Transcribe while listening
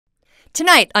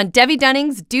Tonight on Debbe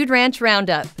Dunning's Dude Ranch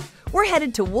Roundup, we're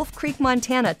headed to Wolf Creek,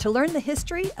 Montana to learn the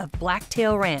history of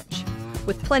Blacktail Ranch.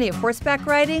 With plenty of horseback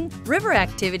riding, river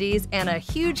activities, and a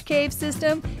huge cave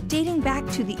system dating back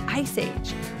to the Ice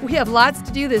Age. We have lots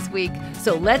to do this week,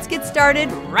 so let's get started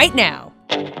right now.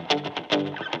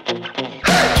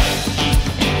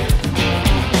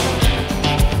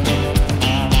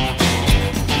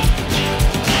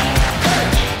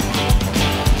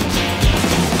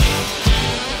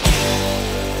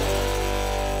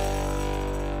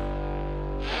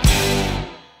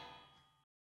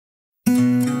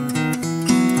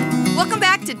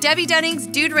 Debbe Dunning's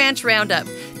Dude Ranch Roundup.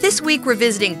 This week we're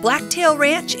visiting Blacktail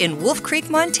Ranch in Wolf Creek,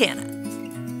 Montana.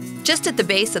 Just at the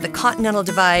base of the Continental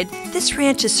Divide, this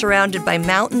ranch is surrounded by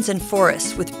mountains and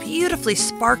forests with beautifully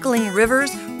sparkling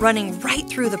rivers running right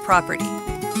through the property.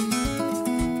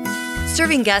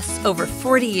 Serving guests over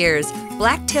 40 years,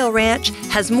 Blacktail Ranch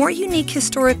has more unique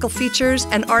historical features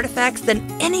and artifacts than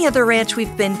any other ranch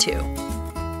we've been to.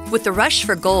 With the rush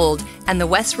for gold and the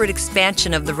westward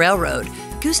expansion of the railroad,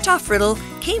 Gustav Riddle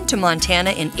came to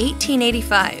Montana in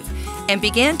 1885 and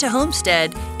began to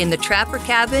homestead in the Trapper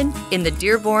Cabin in the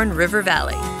Dearborn River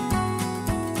Valley.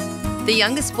 The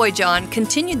youngest boy, John,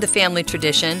 continued the family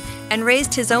tradition and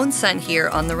raised his own son here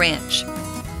on the ranch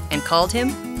and called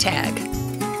him Tag.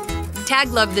 Tag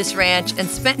loved this ranch and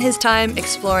spent his time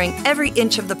exploring every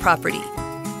inch of the property.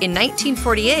 In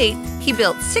 1948, he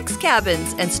built 6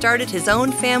 cabins and started his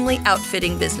own family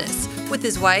outfitting business with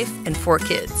his wife and 4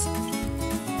 kids.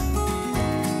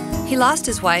 He lost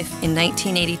his wife in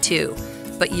 1982,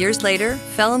 but years later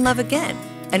fell in love again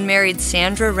and married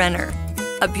Sandra Renner,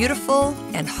 a beautiful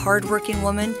and hardworking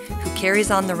woman who carries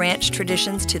on the ranch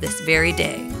traditions to this very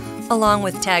day, along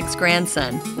with Tag's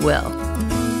grandson, Will.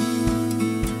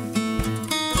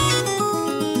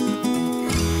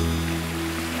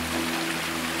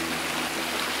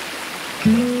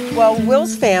 Well,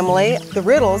 Will's family, the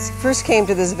Riddles, first came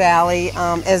to this valley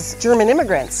as German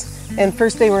immigrants. And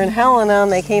first they were in Helena, and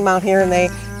they came out here and they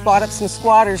bought up some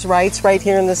squatters' rights right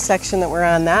here in this section that we're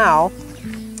on now.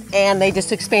 And they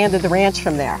just expanded the ranch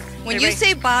from there. When you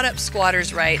say bought up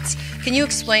squatters' rights, can you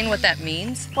explain what that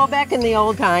means? Well, back in the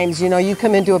old times, you know, you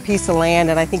come into a piece of land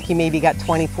and I think you maybe got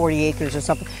 20, 40 acres or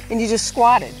something, and you just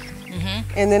squatted.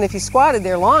 And then if you squatted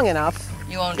there long enough,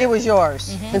 it was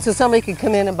yours. And so somebody could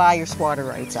come in and buy your squatter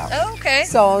rights out. Oh, okay.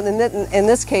 So in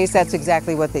this case, that's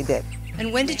exactly what they did.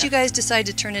 And when did you guys decide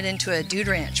to turn it into a dude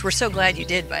ranch? We're so glad you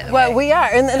did, by the way. Well, we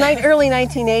are. In the early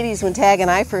 1980s, when Tag and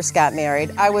I first got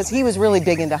married, he was really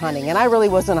big into hunting, and I really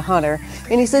wasn't a hunter.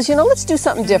 And he says, you know, let's do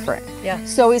something different. Yeah.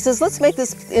 So he says, let's make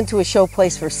this into a show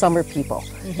place for summer people.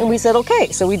 And we said,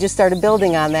 okay. So we just started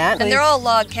building on that. And they're all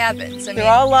log cabins.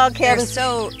 They're all log cabins. They're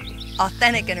so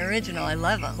authentic and original. I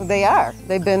love them. They are.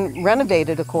 They've been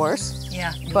renovated, of course.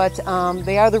 Yeah. But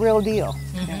they are the real deal.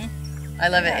 I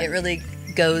love it. It really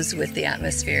goes with the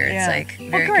atmosphere. It's like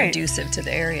very conducive to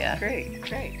the area.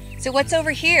 Great. So what's over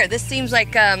here? This seems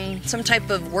like some type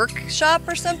of workshop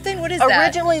or something. What is that?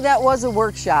 Originally that was a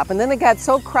workshop, and then it got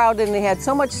so crowded and they had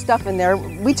so much stuff in there,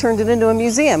 we turned it into a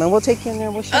museum, and we'll take you in there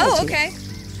and we'll show it to you. Oh, okay.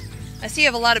 I see you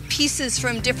have a lot of pieces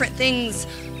from different things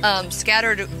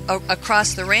scattered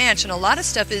across the ranch, and a lot of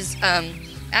stuff is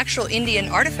actual Indian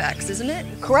artifacts, isn't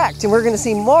it? Correct, and we're going to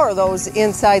see more of those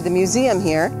inside the museum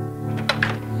here.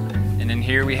 And in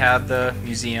here we have the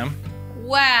museum.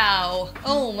 Wow.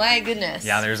 Oh my goodness.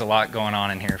 Yeah, there's a lot going on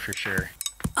in here for sure.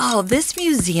 Oh, this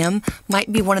museum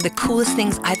might be one of the coolest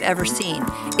things I've ever seen.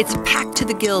 It's packed to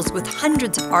the gills with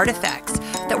hundreds of artifacts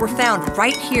that were found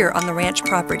right here on the ranch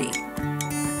property.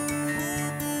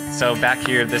 So back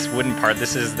here, this wooden part,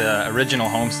 this is the original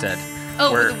homestead.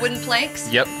 Oh, with the wooden planks?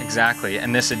 Yep, exactly.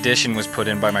 And this addition was put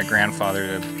in by my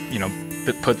grandfather to, you know,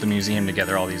 put the museum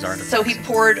together, all these artifacts. So he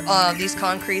poured these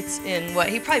concretes in what?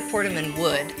 He probably poured them in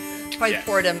wood. He probably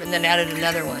poured them and then added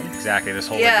another one. Exactly. This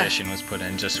whole addition was put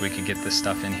in just so we could get this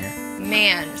stuff in here.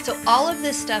 Man, so all of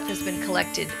this stuff has been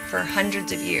collected for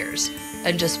hundreds of years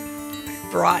and just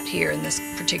brought here in this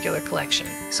particular collection.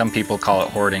 Some people call it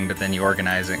hoarding, but then you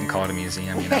organize it and call it a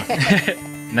museum, you know.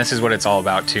 And this is what it's all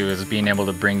about too, is being able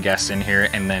to bring guests in here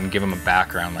and then give them a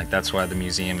background. Like that's why the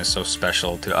museum is so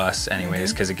special to us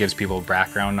anyways, because it gives people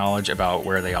background knowledge about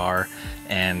where they are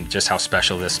and just how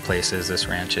special this place is, this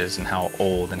ranch is, and how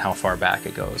old and how far back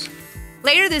it goes.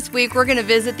 Later this week, we're going to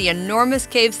visit the enormous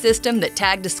cave system that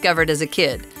Tag discovered as a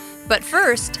kid. But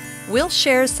first, we'll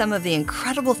share some of the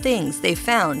incredible things they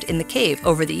found in the cave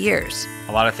over the years.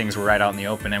 A lot of things were right out in the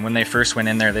open, and when they first went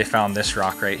in there, they found this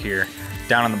rock right here.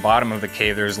 Down on the bottom of the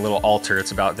cave, there's a little altar.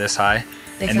 It's about this high.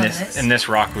 And this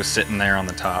rock was sitting there on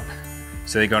the top.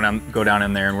 So they go down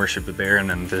in there and worship the bear, and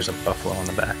then there's a buffalo in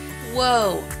the back.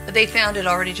 Whoa! They found it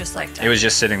already just like that. It was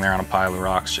just sitting there on a pile of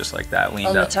rocks, just like that, leaned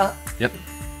up. On the top? Yep.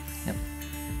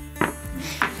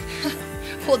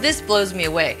 Well, this blows me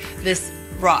away. This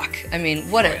rock. I mean,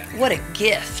 what a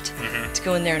gift to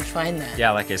go in there and find that.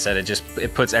 Yeah, like I said,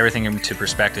 it puts everything into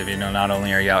perspective. You know, not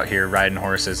only are you out here riding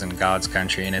horses in God's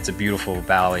country, and it's a beautiful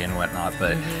valley and whatnot,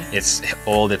 but it's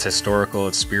old, it's historical,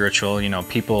 it's spiritual. You know,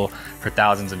 people for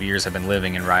thousands of years have been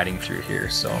living and riding through here,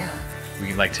 so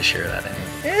we'd like to share that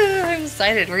anyway. I'm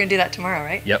excited. We're gonna do that tomorrow,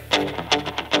 right? Yep.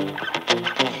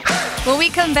 When we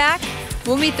come back,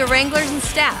 we'll meet the wranglers and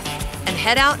staff and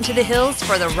head out into the hills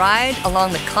for the ride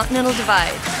along the Continental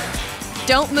Divide.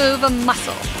 Don't move a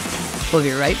muscle. We'll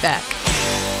be right back.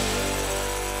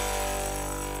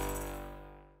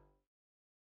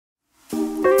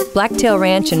 Blacktail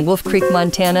Ranch in Wolf Creek,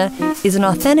 Montana is an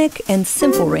authentic and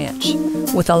simple ranch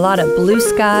with a lot of blue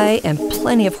sky and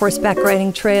plenty of horseback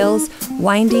riding trails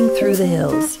winding through the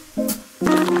hills.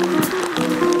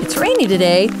 It's rainy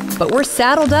today, but we're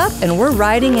saddled up and we're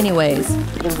riding anyways.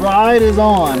 The ride is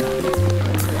on.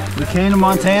 We came to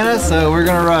Montana, so we're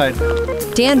gonna ride.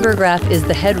 Dan Bergraff is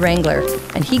the head wrangler,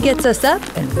 and he gets us up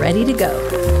and ready to go.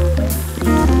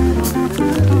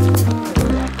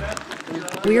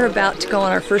 We are about to go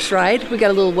on our first ride. We got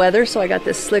a little weather, so I got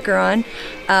this slicker on.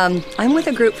 I'm with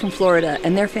a group from Florida,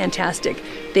 and they're fantastic.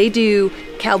 They do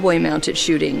cowboy mounted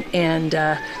shooting, and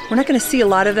we're not gonna see a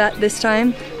lot of that this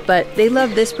time, but they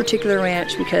love this particular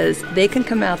ranch because they can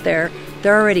come out there,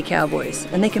 they're already cowboys,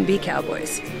 and they can be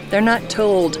cowboys. They're not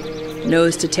told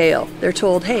nose to tail. They're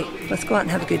told, hey, let's go out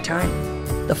and have a good time.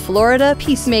 The Florida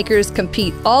Peacemakers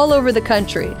compete all over the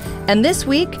country, and this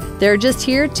week they're just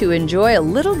here to enjoy a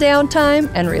little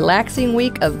downtime and relaxing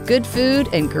week of good food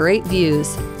and great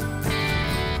views.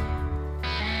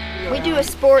 We do a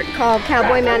sport called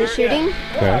cowboy mounted shooting,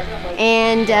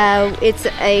 and it's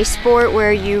a sport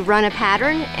where you run a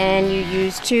pattern and you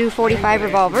use two .45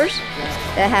 revolvers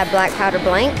that have black powder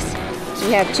blanks. So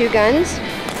you have two guns.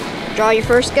 Draw your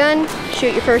first gun,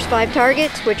 shoot your first 5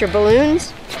 targets, which are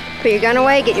balloons. Put your gun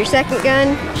away, get your second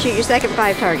gun, shoot your second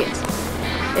 5 targets.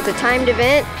 It's a timed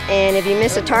event, and if you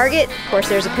miss a target, of course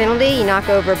there's a penalty. You knock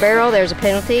over a barrel, there's a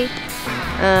penalty.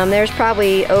 There's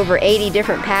probably over 80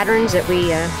 different patterns that we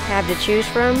have to choose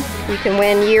from. You can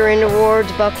win year-end awards,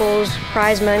 buckles,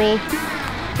 prize money.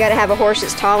 You gotta have a horse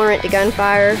that's tolerant to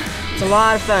gunfire. It's a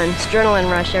lot of fun. It's adrenaline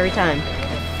rush every time.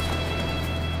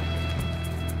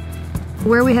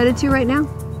 Where are we headed to right now?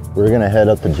 We're gonna head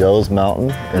up to Joe's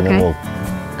Mountain, and then we'll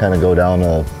kind of go down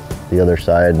the other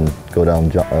side and go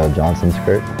down Johnson's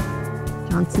Creek.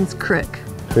 Johnson's Creek.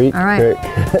 All right.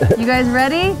 You guys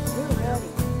ready?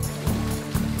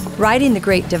 Riding the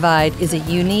Great Divide is a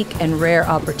unique and rare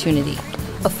opportunity,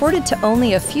 afforded to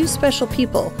only a few special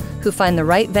people who find the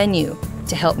right venue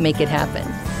to help make it happen.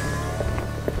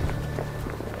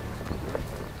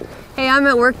 Hey, I'm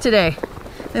at work today.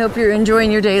 I hope you're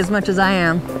enjoying your day as much as I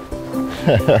am.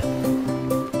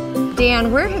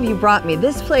 Dan, where have you brought me?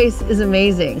 This place is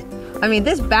amazing. I mean,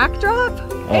 this backdrop,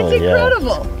 it's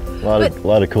incredible. A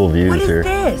lot of cool views here.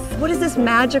 What is this? What is this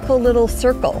magical little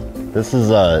circle? This is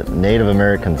a Native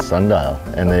American sundial,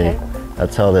 and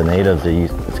that's how the natives,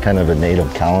 it's kind of a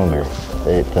native calendar.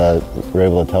 We're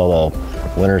able to tell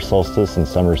the winter solstice and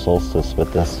summer solstice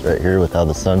with this right here, with how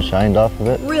the sun shined off of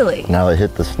it. Really? Now it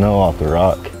hit the snow off the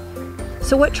rock.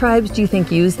 So what tribes do you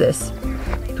think use this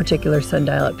particular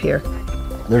sundial up here?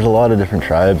 There's a lot of different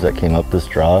tribes that came up this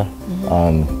draw.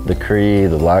 The Cree,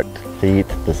 the Blackfeet,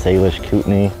 the Salish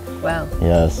Kootenai. Wow.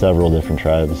 Yeah, several different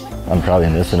tribes. I'm probably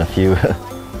missing a few.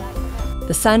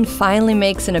 The sun finally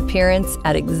makes an appearance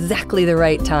at exactly the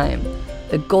right time.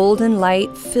 The golden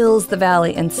light fills the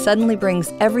valley and suddenly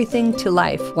brings everything to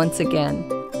life once again.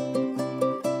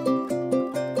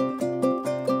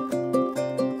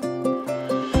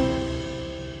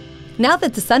 Now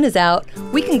that the sun is out,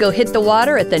 we can go hit the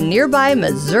water at the nearby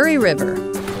Missouri River.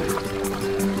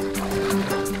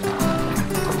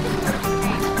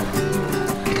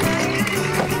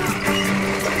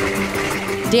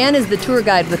 Dan is the tour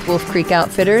guide with Wolf Creek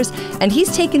Outfitters, and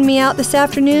he's taken me out this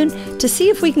afternoon to see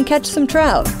if we can catch some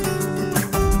trout.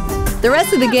 The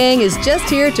rest of the gang is just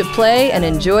here to play and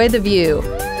enjoy the view.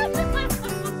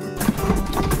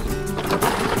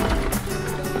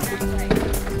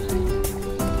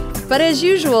 But as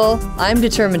usual, I'm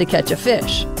determined to catch a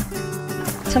fish.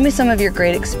 Tell me some of your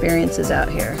great experiences out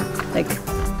here.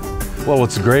 Well,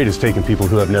 what's great is taking people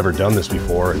who have never done this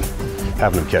before and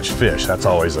having them catch fish. That's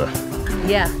always a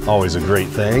great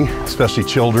thing, especially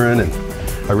children, and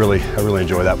I really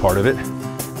enjoy that part of it.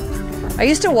 I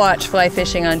used to watch fly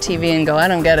fishing on TV and go, I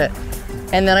don't get it.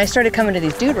 And then I started coming to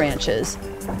these dude ranches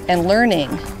and learning.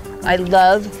 I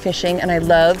love fishing and I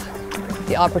love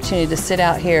the opportunity to sit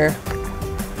out here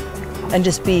and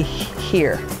just be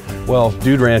here. Well,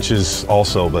 dude ranches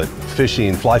also, but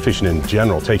fishing, fly fishing in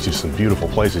general takes you to some beautiful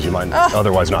places you might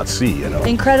otherwise not see, you know.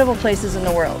 Incredible places in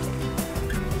the world.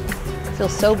 I feel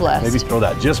so blessed. Maybe throw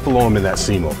that just below them in that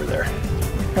seam over there.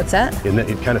 What's that? And then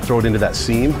you'd kind of throw it into that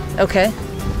seam. Okay.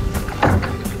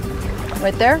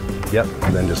 Right there? Yep,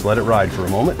 and then just let it ride for a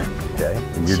moment. Okay,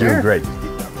 and you're doing great. Just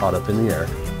keep that pot up in the air.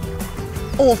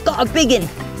 Oh, I've got a big one.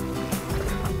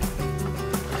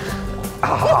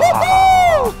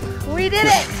 We did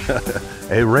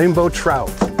it! A rainbow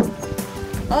trout.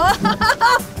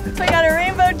 Oh, we got a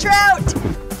rainbow trout.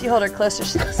 If you hold her closer,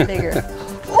 she's bigger.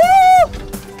 Woo!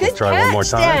 Good Try catch, one more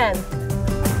time. Dan.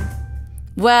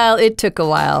 Well, it took a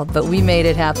while, but we made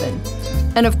it happen.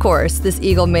 And of course, this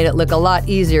eagle made it look a lot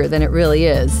easier than it really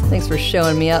is. Thanks for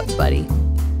showing me up, buddy.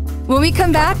 When we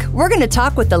come back, we're going to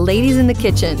talk with the ladies in the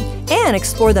kitchen and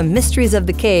explore the mysteries of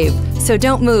the cave. So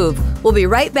don't move. We'll be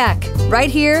right back, right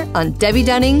here on Debbe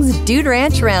Dunning's Dude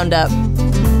Ranch Roundup.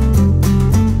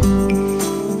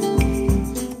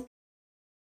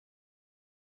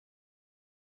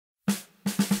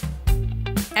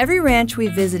 Every ranch we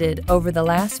visited over the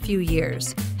last few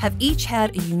years have each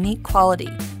had a unique quality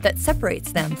that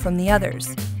separates them from the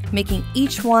others, making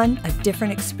each one a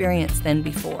different experience than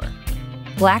before.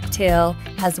 Blacktail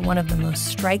has one of the most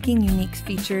striking, unique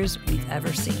features we've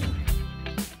ever seen.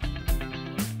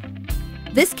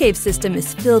 This cave system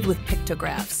is filled with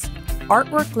pictographs,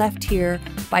 artwork left here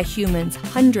by humans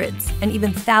hundreds and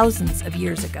even thousands of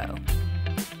years ago.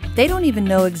 They don't even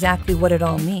know exactly what it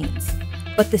all means,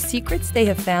 but the secrets they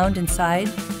have found inside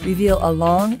reveal a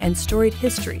long and storied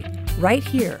history right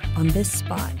here on this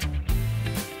spot.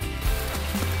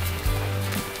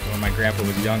 When my grandpa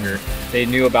was younger, they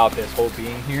knew about this whole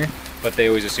being here, but they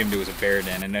always assumed it was a bear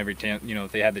den, and every time, you know,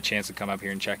 if they had the chance to come up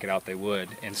here and check it out, they would.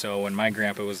 And so when my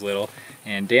grandpa was little,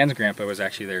 and Dan's grandpa was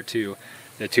actually there too,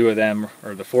 the two of them,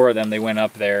 or the four of them, they went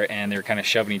up there and they were kind of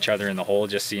shoving each other in the hole,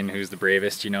 just seeing who's the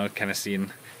bravest, you know, kind of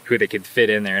seeing who they could fit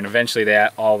in there. And eventually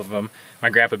all of them, my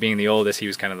grandpa being the oldest, he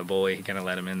was kind of the bully, he kind of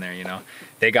let him in there, you know.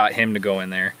 They got him to go in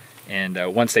there. And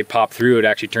once they popped through, it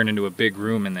actually turned into a big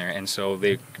room in there. And so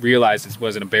they realized it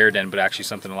wasn't a bear den, but actually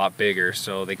something a lot bigger.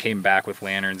 So they came back with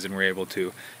lanterns and were able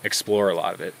to explore a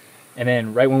lot of it. And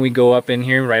then right when we go up in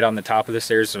here, right on the top of the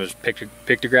stairs, there's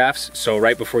pictographs. So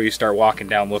right before you start walking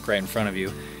down, look right in front of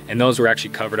you. And those were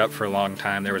actually covered up for a long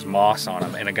time. There was moss on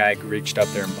them, and a guy reached up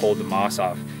there and pulled the moss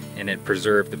off, and it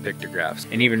preserved the pictographs.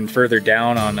 And even further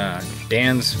down on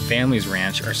Dan's family's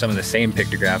ranch are some of the same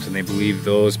pictographs, and they believe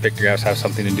those pictographs have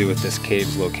something to do with this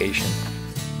cave's location.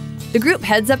 The group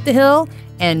heads up the hill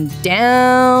and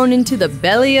down into the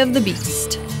belly of the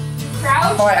beast.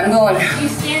 Crouch. All right, I'm going. You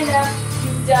stand up,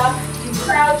 you duck, you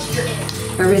crouch, you're in.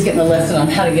 Everybody's getting a lesson on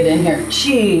how to get in here.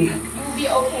 Gee. You will be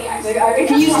okay, I swear.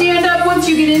 Can you stand up once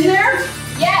you get in there?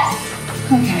 Yes.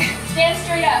 Okay. Stand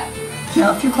straight up.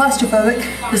 Now, if you're claustrophobic,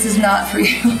 this is not for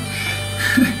you.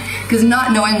 Because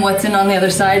not knowing what's in on the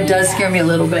other side does scare me a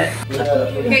little bit.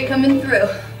 Okay, coming through.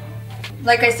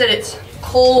 Like I said, it's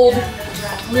cold,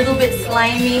 a little bit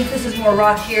slimy. This is more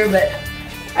rock here, but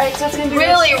All right, so it's gonna be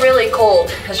really, really cold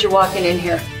as you're walking in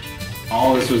here.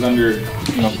 All this was under,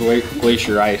 you know,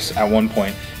 glacier ice at one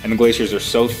point, and the glaciers are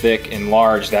so thick and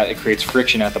large that it creates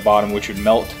friction at the bottom, which would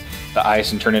melt the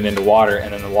ice and turn it into water,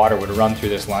 and then the water would run through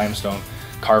this limestone,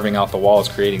 carving out the walls,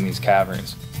 creating these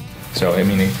caverns. So, I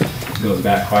mean, it goes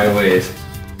back quite a ways.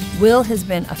 Will has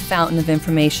been a fountain of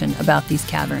information about these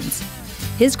caverns.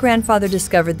 His grandfather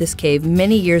discovered this cave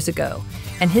many years ago,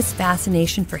 and his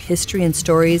fascination for history and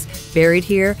stories buried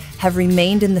here have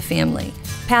remained in the family,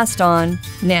 passed on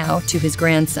now to his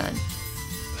grandson.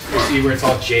 You see where it's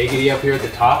all jaggedy up here at the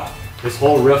top? This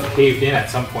whole roof caved in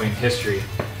at some point in history.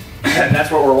 And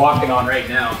that's what we're walking on right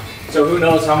now. So who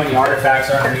knows how many artifacts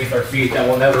are underneath our feet that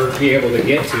we'll never be able to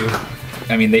get to.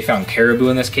 I mean, they found caribou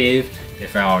in this cave. They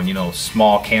found, you know,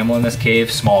 small camel in this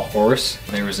cave, small horse.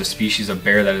 There was a species of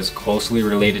bear that is closely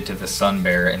related to the sun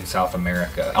bear in South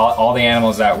America. All the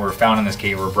animals that were found in this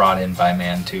cave were brought in by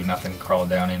man too. Nothing crawled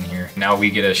down in here. Now we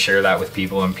get to share that with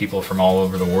people, and people from all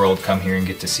over the world come here and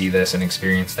get to see this and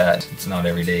experience that. It's not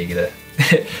every day you get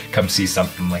to come see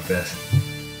something like this.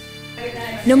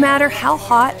 No matter how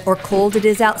hot or cold it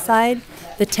is outside,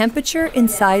 the temperature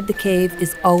inside the cave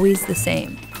is always the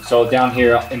same. So down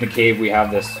here in the cave, we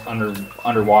have this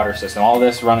underwater system. All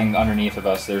this running underneath of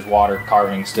us, there's water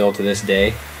carving still to this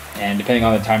day. And depending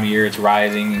on the time of year, it's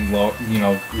rising and low, you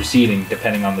know, receding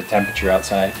depending on the temperature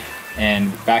outside.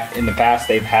 And back in the past,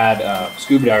 they've had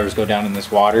scuba divers go down in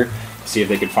this water see if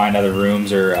they could find other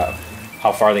rooms or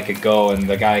how far they could go. And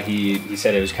the guy, he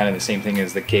said it was kind of the same thing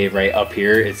as the cave right up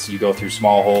here. It's you go through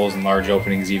small holes and large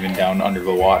openings even down under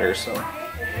the water. So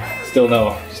still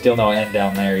no end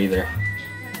down there either.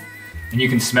 And you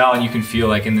can smell and you can feel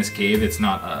like in this cave, it's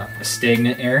not a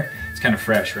stagnant air. It's kind of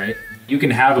fresh, right? You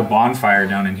can have a bonfire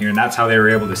down in here, and that's how they were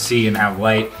able to see and have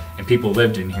light, and people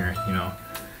lived in here, you know.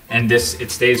 And it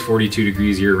stays 42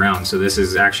 degrees year round, so this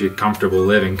is actually comfortable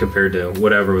living compared to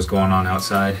whatever was going on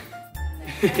outside.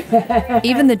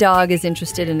 Even the dog is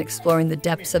interested in exploring the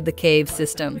depths of the cave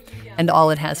system and all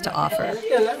it has to offer.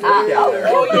 So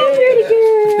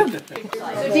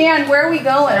Dan, where are we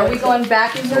going? Are we going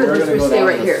back in here, or We're do we going to stay go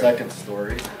right down here? the second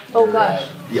story. Oh gosh.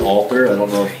 The altar. I don't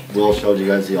know if Will showed you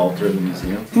guys the altar in the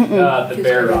museum. The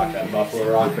bear rock, that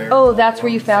buffalo rock. Oh, that's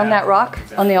where you found that rock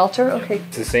on the altar? Okay.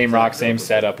 It's the same rock, same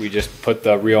setup. We just put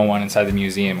the real one inside the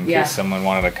museum in case someone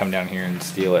wanted to come down here and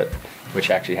steal it, which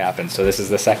actually happened. So this is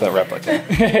the second replica.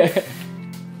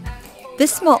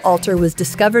 This small altar was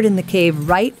discovered in the cave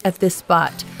right at this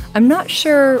spot. I'm not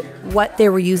sure what they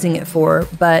were using it for,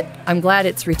 but I'm glad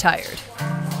it's retired.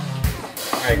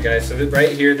 Alright guys, so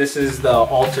right here, this is the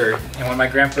altar. And when my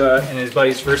grandpa and his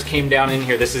buddies first came down in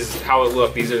here, this is how it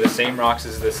looked. These are the same rocks,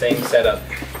 this is the same setup.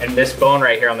 And this bone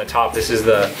right here on the top, this is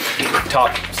the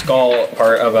top skull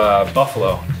part of a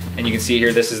buffalo. And you can see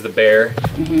here, this is the bear.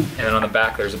 And then on the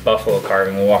back, there's a buffalo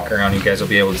carving. We'll walk around, you guys will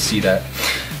be able to see that.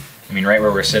 I mean, right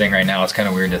where we're sitting right now, it's kind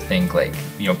of weird to think like,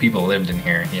 you know, people lived in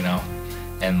here, you know?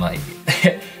 And like,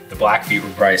 the Blackfeet were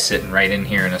probably sitting right in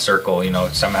here in a circle, you know,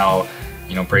 somehow,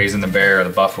 you know, praising the bear or the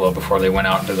buffalo before they went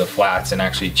out into the flats and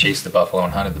actually chased the buffalo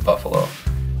and hunted the buffalo.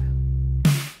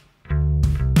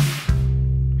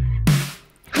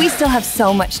 We still have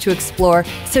so much to explore,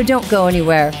 so don't go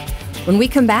anywhere. When we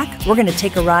come back, we're going to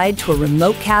take a ride to a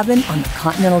remote cabin on the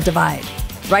Continental Divide,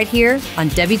 right here on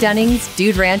Debbe Dunning's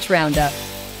Dude Ranch Roundup.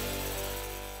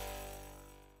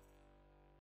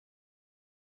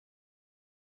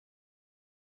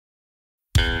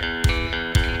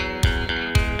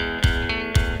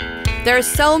 There are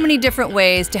so many different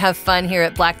ways to have fun here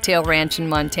at Blacktail Ranch in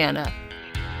Montana.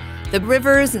 The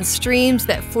rivers and streams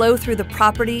that flow through the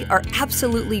property are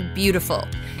absolutely beautiful,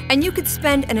 and you could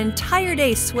spend an entire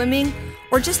day swimming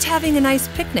or just having a nice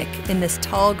picnic in this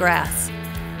tall grass.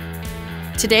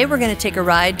 Today we're going to take a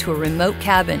ride to a remote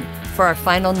cabin for our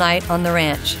final night on the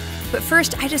ranch. But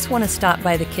first, I just want to stop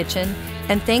by the kitchen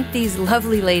and thank these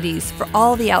lovely ladies for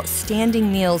all the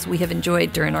outstanding meals we have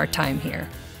enjoyed during our time here.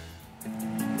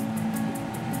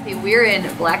 We're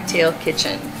in Blacktail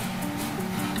Kitchen.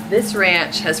 This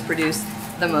ranch has produced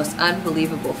the most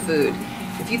unbelievable food.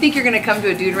 If you think you're gonna come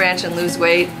to a dude ranch and lose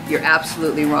weight, you're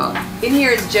absolutely wrong. In here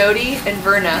is Jody and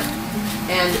Verna,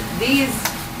 and these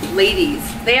ladies,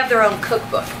 they have their own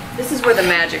cookbook. This is where the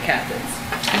magic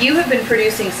happens. You have been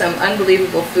producing some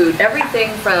unbelievable food, everything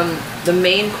from the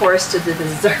main course to the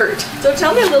dessert. So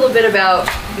tell me a little bit about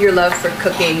your love for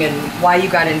cooking and why you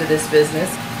got into this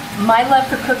business. My love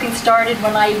for cooking started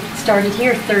when I started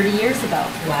here 30 years ago.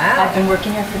 Wow. I've been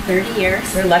working here for 30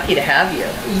 years. We're lucky to have you.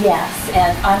 Yes,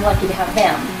 and I'm lucky to have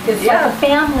them. It's like a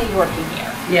family working here.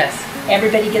 Yes.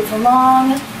 Everybody gets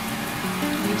along.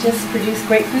 We just produce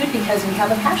great food because we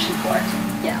have a passion for it.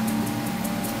 Yeah.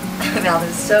 Now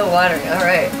this is so watering. All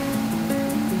right.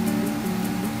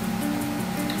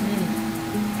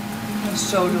 It's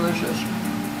so delicious.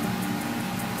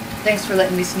 Thanks for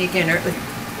letting me sneak in early.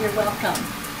 You're welcome.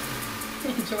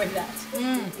 Enjoy that.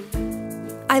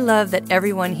 I love that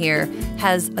everyone here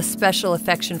has a special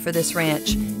affection for this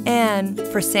ranch and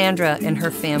for Sandra and her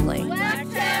family.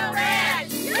 Blacktail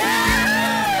Ranch!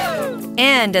 Yahoo!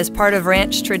 And as part of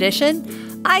ranch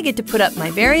tradition, I get to put up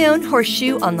my very own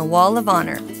horseshoe on the wall of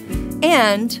honor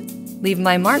and leave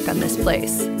my mark on this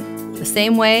place, the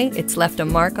same way it's left a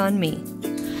mark on me.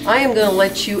 I am going to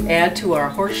let you add to our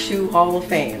Horseshoe Hall of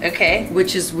Fame. Okay.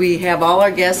 Which is we have all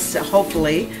our guests,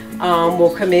 hopefully,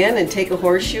 will come in and take a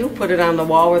horseshoe, put it on the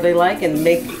wall where they like, and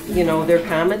make, you know, their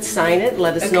comments, sign it,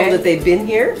 let us know that they've been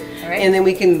here. All right. And then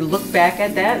we can look back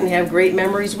at that and have great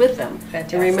memories with them.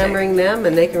 Fantastic. And remembering them,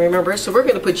 and they can remember us. So we're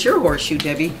going to put your horseshoe,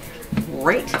 Debbie,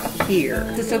 right here.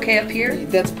 Is this okay up here?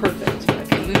 That's perfect.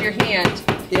 Okay, move your hand.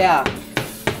 Yeah.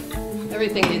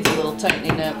 Everything needs a little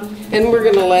tightening up. And we're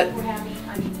going to let...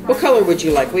 What color would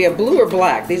you like? We have blue or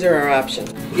black. These are our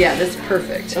options. Yeah, that's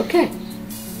perfect. Okay.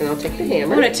 And I'll take the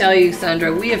hammer. I want to tell you,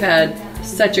 Sandra, we have had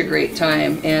such a great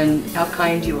time, and how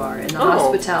kind you are, and the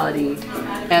hospitality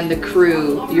and the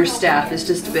crew, your staff has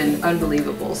just been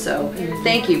unbelievable. So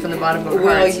thank you from the bottom of our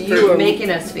hearts for making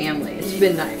us family. It's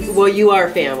been nice. Well, you are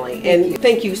family, and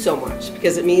thank you so much,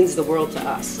 because it means the world to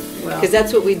us. because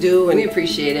that's what we do. And we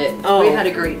appreciate it. Oh, we had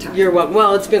a great time. You're welcome.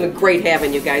 Well, it's been great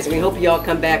having you guys, and we hope you all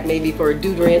come back maybe for a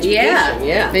Dude Ranch vacation.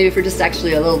 Yeah, maybe for just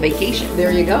actually a little vacation.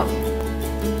 There you go.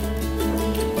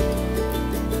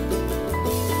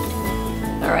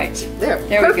 All right. There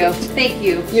we go. Thank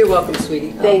you. You're welcome,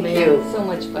 sweetie. Thank you. So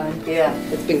much fun. Yeah,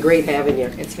 it's been great having you.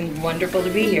 It's been wonderful to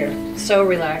be here. So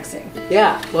relaxing.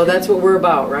 Yeah, well, that's what we're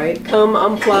about, right? Come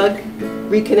unplug,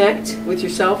 reconnect with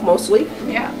yourself mostly.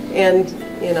 Yeah. And,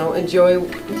 you know, enjoy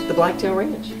the Blacktail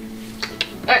Ranch.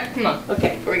 All right, come on.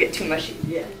 Okay. Before we get too mushy.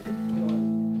 Yeah.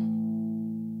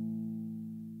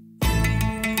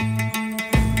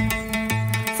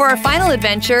 For our final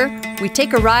adventure, we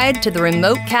take a ride to the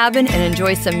remote cabin and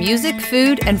enjoy some music,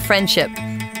 food, and friendship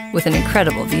with an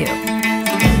incredible view.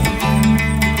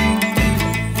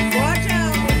 Watch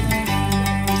out!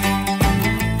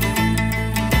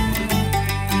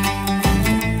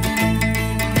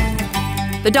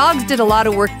 The dogs did a lot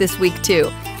of work this week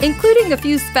too, including a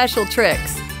few special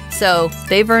tricks. So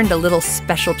they've earned a little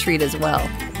special treat as well.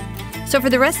 So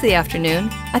for the rest of the afternoon,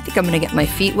 I think I'm gonna get my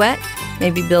feet wet,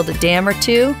 maybe build a dam or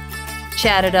two,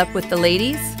 chat it up with the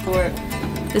ladies.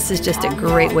 This is just a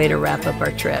great way to wrap up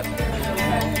our trip.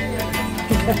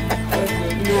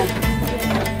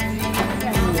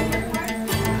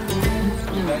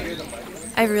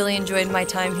 I've really enjoyed my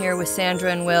time here with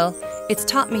Sandra and Will. It's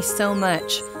taught me so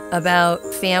much about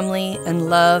family and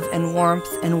love and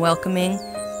warmth and welcoming,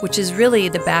 which is really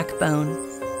the backbone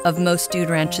of most dude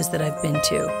ranches that I've been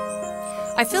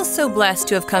to. I feel so blessed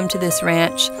to have come to this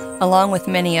ranch, along with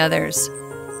many others.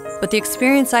 But the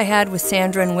experience I had with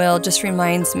Sandra and Will just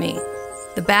reminds me,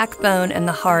 the backbone and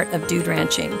the heart of dude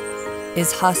ranching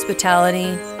is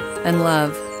hospitality and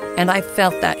love, and I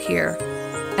felt that here,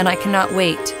 and I cannot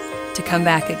wait to come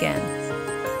back again.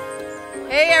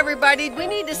 Hey everybody, we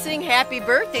need to sing happy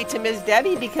birthday to Miss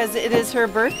Debbie because it is her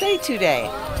birthday today.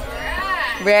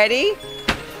 Ready?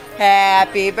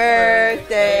 Happy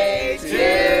birthday to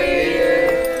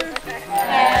you.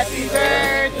 Happy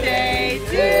birthday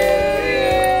to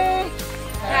you.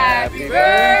 Happy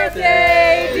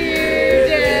birthday, dear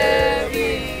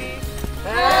Debbie.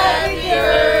 Happy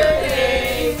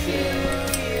birthday to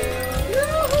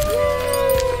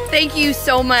you. Thank you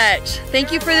so much.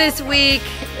 Thank you for this week.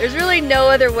 There's really no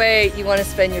other way you want to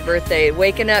spend your birthday.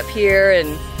 Waking up here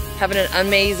and having an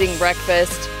amazing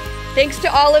breakfast. Thanks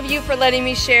to all of you for letting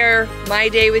me share my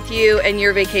day with you and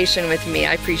your vacation with me.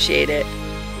 I appreciate it.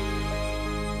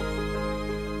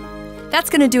 That's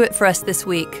going to do it for us this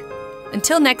week.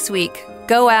 Until next week,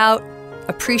 go out,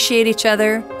 appreciate each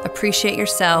other, appreciate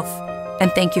yourself,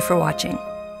 and thank you for watching.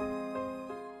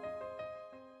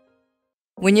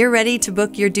 When you're ready to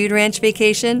book your Dude Ranch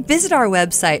vacation, visit our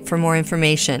website for more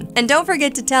information. And don't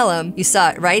forget to tell them you saw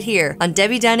it right here on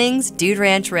Debbe Dunning's Dude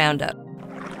Ranch Roundup.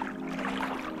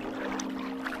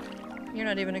 You're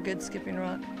not even a good skipping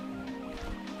rock.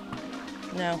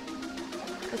 No.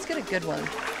 Let's get a good one.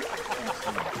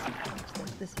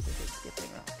 This is a good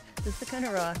skipping rock. This is the kind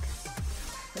of rock.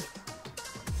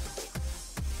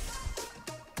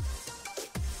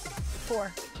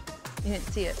 4. You didn't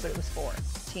see it, but it was 4.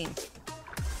 Team.